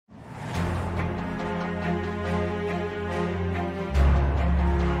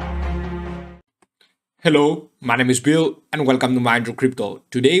Hello, my name is Bill and welcome to Mind Your Crypto.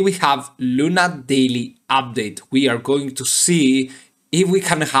 Today we have Luna Daily Update. We are going to see if we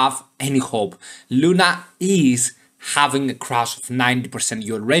can have any hope. Luna is having a crash of 90%.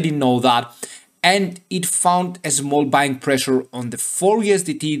 You already know that. And it found a small buying pressure on the 4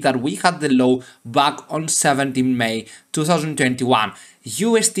 USDT that we had the low back on 17 May 2021.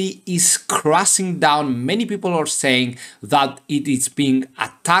 USD is crashing down. Many people are saying that it is being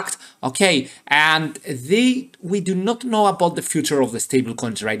attacked. Okay, and we do not know about the future of the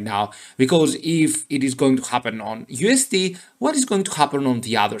stablecoins right now, because if it is going to happen on USD, what is going to happen on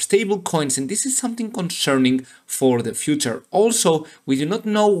the other stablecoins? And this is something concerning for the future. Also, we do not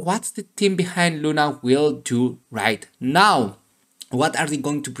know what the team behind Luna will do right now. What are they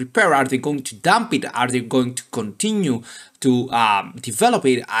going to prepare? Are they going to dump it? Are they going to continue to develop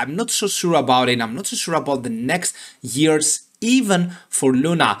it? I'm not so sure about it. I'm not so sure about the next years, even for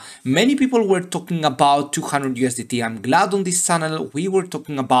Luna. Many people were talking about 200 USDT. I'm glad on this channel we were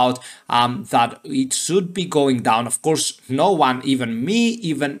talking about that it should be going down. Of course, no one, even me,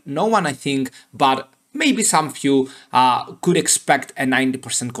 even no one, I think, but maybe some few could expect a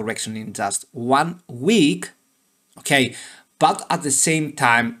 90% correction in just 1 week. Okay. But at the same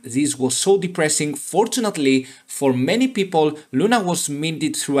time, this was so depressing. Fortunately, for many people, Luna was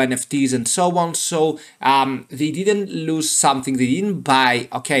minted through NFTs and so on. So they didn't lose something. They didn't buy,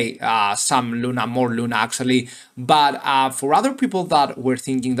 some Luna, more Luna actually. But for other people that were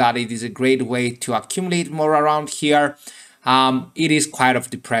thinking that it is a great way to accumulate more around here, it is quite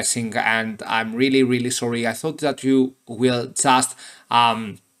of depressing. And I'm really, really sorry. I thought that you will just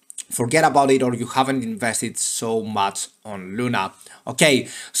forget about it, or you haven't invested so much on Luna. Okay,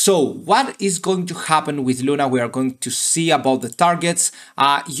 so what is going to happen with Luna? We are going to see about the targets.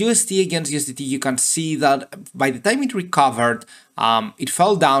 USD against USDT, you can see that by the time it recovered, it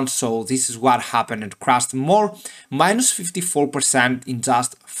fell down. So this is what happened. It crashed more, minus 54% in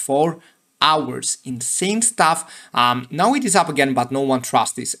just 4 hours. Insane stuff. Now it is up again, but no one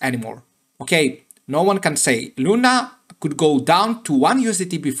trusts this anymore. Okay, no one can say Luna could go down to 1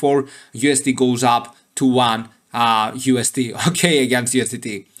 USDT before USD goes up to 1 USD, okay, against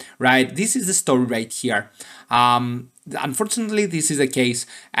USDT, right? This is the story right here. Unfortunately, this is the case.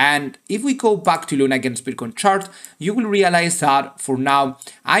 And if we go back to Luna against Bitcoin chart, you will realize that for now,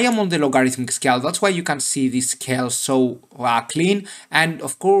 I am on the logarithmic scale. That's why you can see this scale so clean. And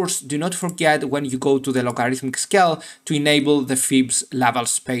of course, do not forget when you go to the logarithmic scale to enable the fibs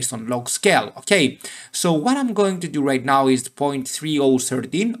levels based on log scale. Okay, so what I'm going to do right now is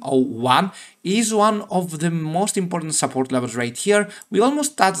 0.301301 is one of the most important support levels right here. We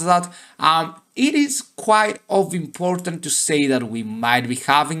almost touched that. It is quite of important to say that we might be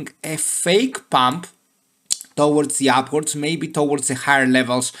having a fake pump towards the upwards, maybe towards the higher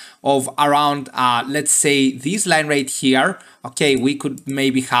levels of around, let's say this line right here. Okay, we could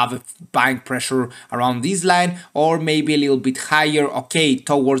maybe have a buying pressure around this line, or maybe a little bit higher, okay,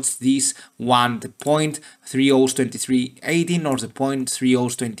 towards this one, the 0.302318 or the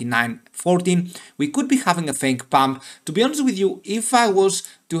 0.302914. We could be having a fake pump. To be honest with you, if I was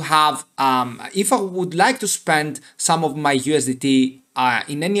to have, if I would like to spend some of my USDT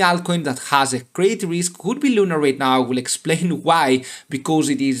in any altcoin that has a great risk, could be Luna right now. I will explain why, because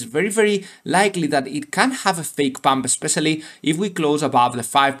it is very, very likely that it can have a fake pump, especially if we close above the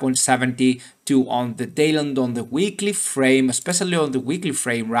 5.72 on the daily and on the weekly frame, especially on the weekly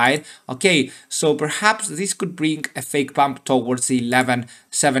frame, right? Okay, so perhaps this could bring a fake pump towards the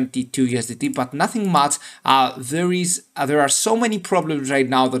 1172 USDT, but nothing much. There are so many problems right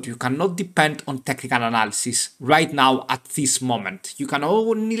now that you cannot depend on technical analysis right now at this moment. You can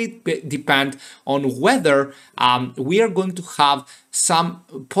only depend on whether we are going to have some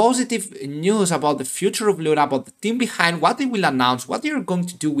positive news about the future of Luna, about the team behind, what they will announce, what they are going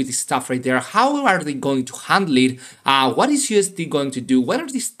to do with this stuff right there, how are they going to handle it, what is USD going to do, what are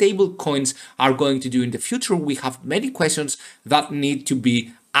the stable coins are going to do in the future. We have many questions that need to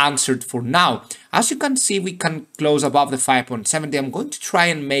be answered for now. As you can see, we can close above the 5.70. I'm going to try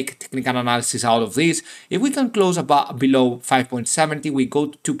and make technical analysis out of this. If we can close below 5.70, we go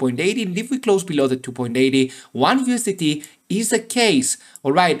to 2.80, and if we close below the 2.80, 1 USDT is the case.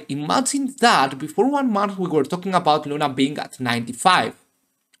 All right, imagine that before 1 month we were talking about Luna being at 95,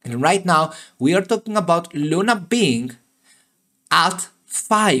 and right now we are talking about Luna being at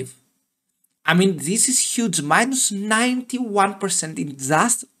 5. I mean, this is huge, minus 91% in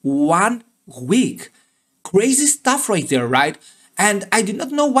just 1 week. Crazy stuff right there, right? And I do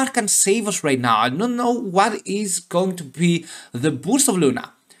not know what can save us right now. I don't know what is going to be the boost of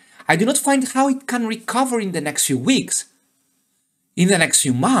Luna. I do not find how it can recover in the next few weeks, in the next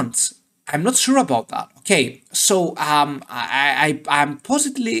few months. I'm not sure about that. Okay, so I'm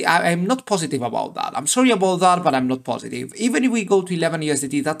not positive about that. I'm sorry about that, but I'm not positive. Even if we go to 11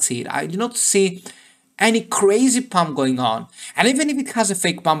 USDT, that's it. I do not see any crazy pump going on. And even if it has a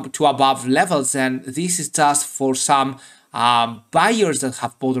fake pump to above levels, then this is just for some buyers that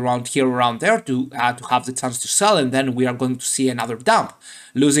have bought around here, around there to have the chance to sell, and then we are going to see another dump.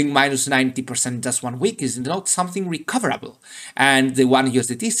 Losing minus 90% just 1 week is not something recoverable, and the 1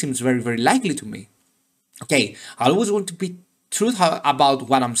 USDT seems very, very likely to me. Okay, I always want to be truthful about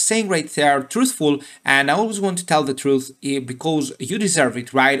what I'm saying right there, truthful, and I always want to tell the truth because you deserve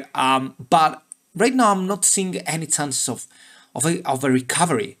it, right? But right now I'm not seeing any chances of a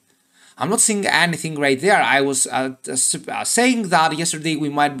recovery. I'm not seeing anything right there. I was saying that yesterday we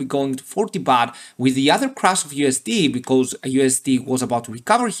might be going to 40 baht with the other crash of USD because USD was about to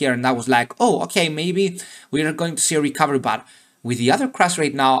recover here, and I was like, oh, okay, maybe we are going to see a recovery, but with the other crash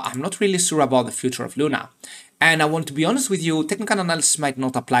right now, I'm not really sure about the future of Luna. And I want to be honest with you, technical analysis might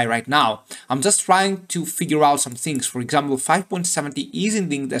not apply right now. I'm just trying to figure out some things. For example, 5.70 is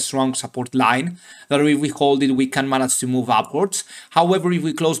indeed a strong support line that if we hold it, we can manage to move upwards. However, if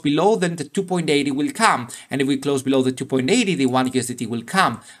we close below, then the 2.80 will come. And if we close below the 2.80, the 1 USDT will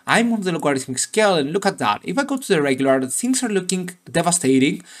come. I'm on the logarithmic scale and look at that. If I go to the regular, things are looking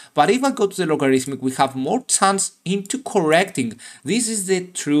devastating. But if I go to the logarithmic, we have more chance into correcting. This is the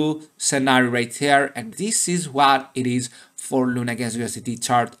true scenario right here. And this is what it is for Luna against USDT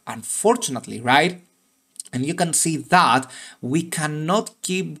chart, unfortunately, right? And you can see that we cannot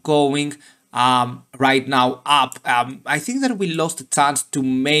keep going right now up. I think that we lost the chance to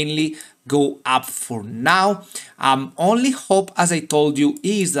mainly go up for now. Only hope, as I told you,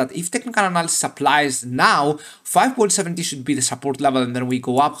 is that if technical analysis applies now, 5.70 should be the support level and then we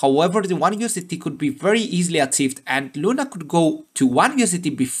go up. However, the 1 USDT could be very easily achieved and Luna could go to 1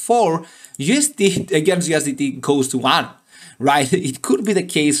 USDT before USD against USDT goes to 1. Right, it could be the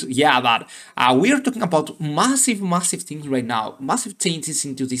case, yeah, that we are talking about massive things right now, massive changes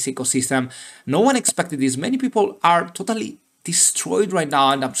into this ecosystem. No one expected this. Many people are totally destroyed right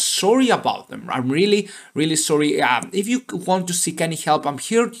now, and I'm sorry about them. I'm really sorry. If you want to seek any help, I'm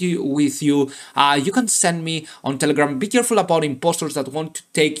here with you. You can send me on Telegram. Be careful about imposters that want to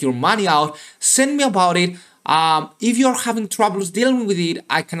take your money out. Send me about it. If you're having troubles dealing with it,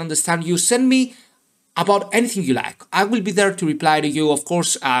 I can understand you. Send me about anything you like. I will be there to reply to you. Of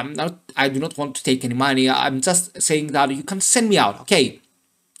course, I do not want to take any money. I'm just saying that you can send me out, okay?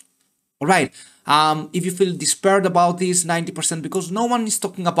 All right. If you feel despaired about this 90%, because no one is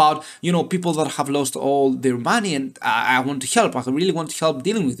talking about, you know, people that have lost all their money, and I want to help. I really want to help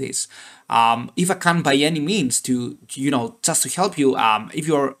dealing with this. If I can by any means to, you know, just to help you, if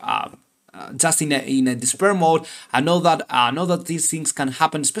you're just in a despair mode, I know that these things can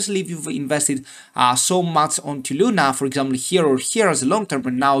happen, especially if you've invested so much onto Luna, for example, here or here as a long term,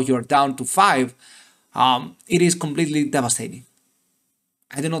 and now you're down to 5. It is completely devastating.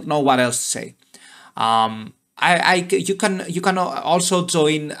 I do not know what else to say. You can also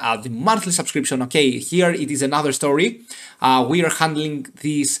join the monthly subscription. Okay, here it is another story. We are handling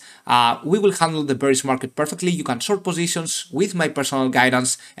this. We will handle the bearish market perfectly. You can short positions with my personal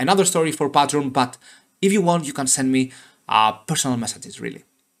guidance. Another story for Patreon, but if you want, you can send me personal messages. Really.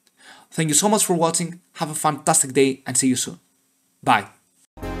 Thank you so much for watching. Have a fantastic day and see you soon. Bye.